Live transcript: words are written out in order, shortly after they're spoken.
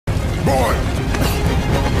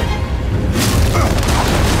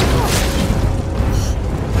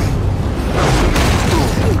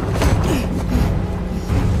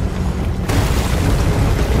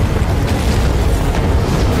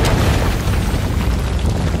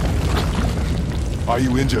Are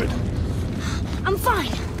you injured? I'm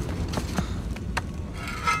fine.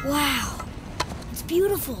 Wow. It's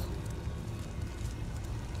beautiful.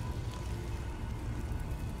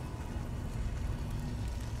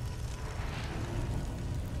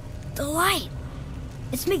 The light.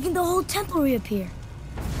 It's making the whole temple reappear.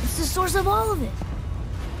 It's the source of all of it.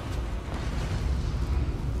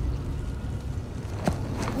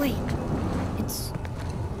 Wait. It's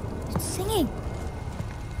singing.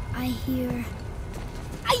 I hear her!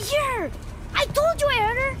 I told you I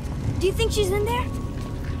heard her! Do you think she's in there?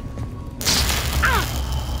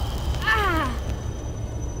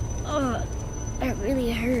 That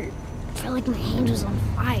really hurt. I felt like my hand was on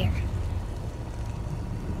fire.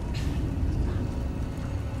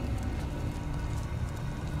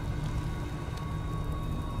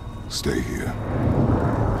 Stay here.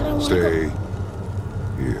 But I wanna Stay go.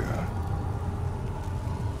 here.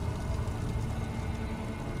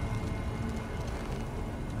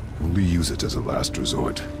 Only use it as a last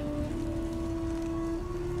resort.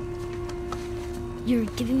 You're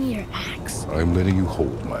giving me your axe? I'm letting you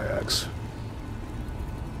hold my axe.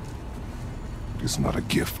 It's not a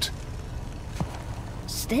gift.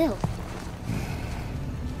 Still.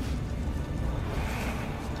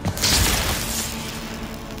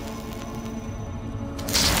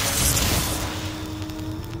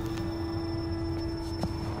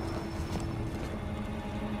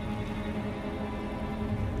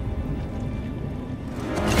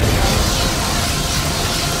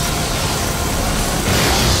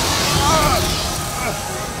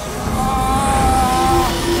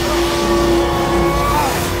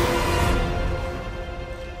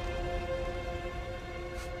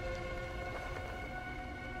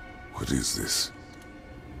 What is this?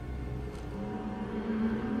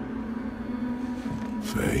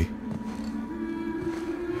 Faye?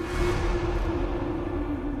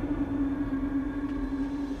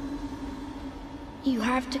 You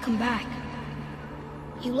have to come back.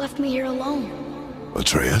 You left me here alone.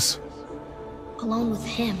 Atreus? Alone with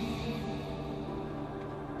him.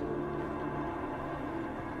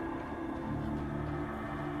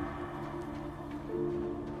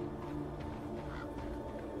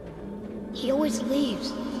 He always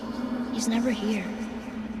leaves. He's never here.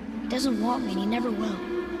 He doesn't want me and he never will.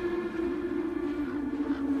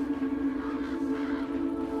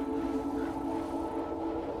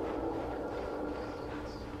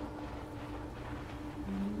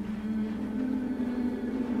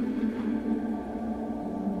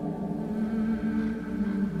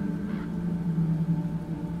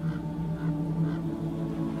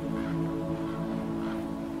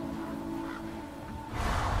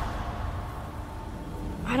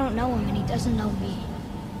 I don't know him and he doesn't know me.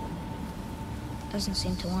 Doesn't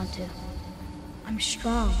seem to want to. I'm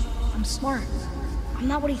strong. I'm smart. I'm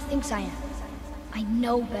not what he thinks I am. I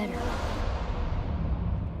know better.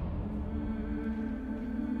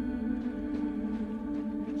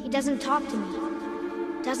 He doesn't talk to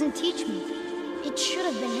me. Doesn't teach me. It should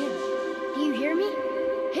have been him. Do you hear me?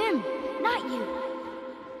 Him, not you.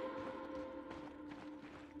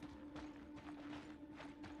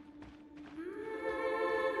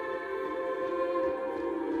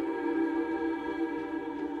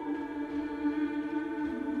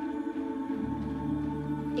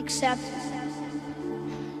 Except,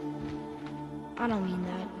 I don't mean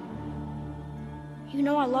that. You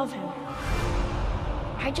know I love him.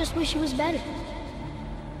 I just wish he was better.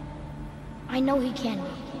 I know he can be.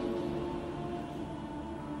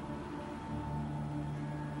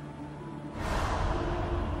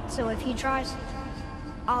 So if he tries,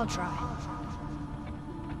 I'll try.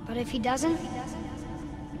 But if he doesn't,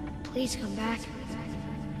 please come back.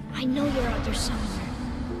 I know you're out there somewhere.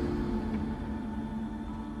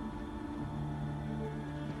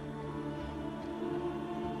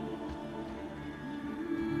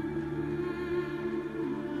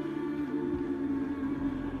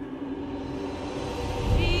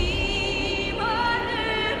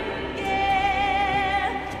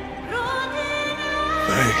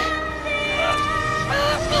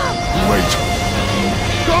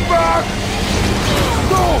 Come back!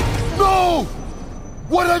 No! No!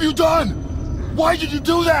 What have you done? Why did you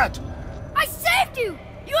do that? I saved you!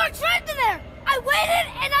 You were trapped in there! I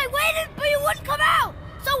waited, but you wouldn't come out!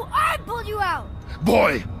 So I pulled you out!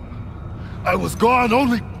 Boy! I was gone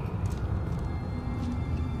only...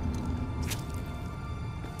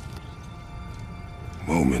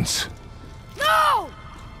 moments.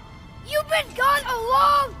 You've been gone a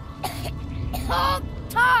long, long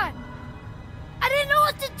time. I didn't know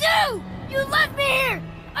what to do. You left me here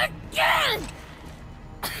again.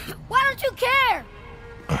 Why don't you care?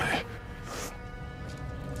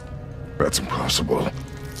 That's impossible.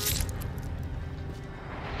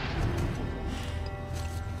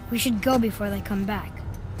 We should go before they come back.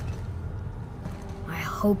 I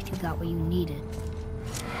hope you got what you needed.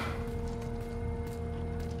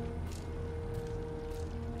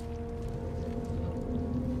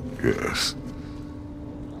 Yes.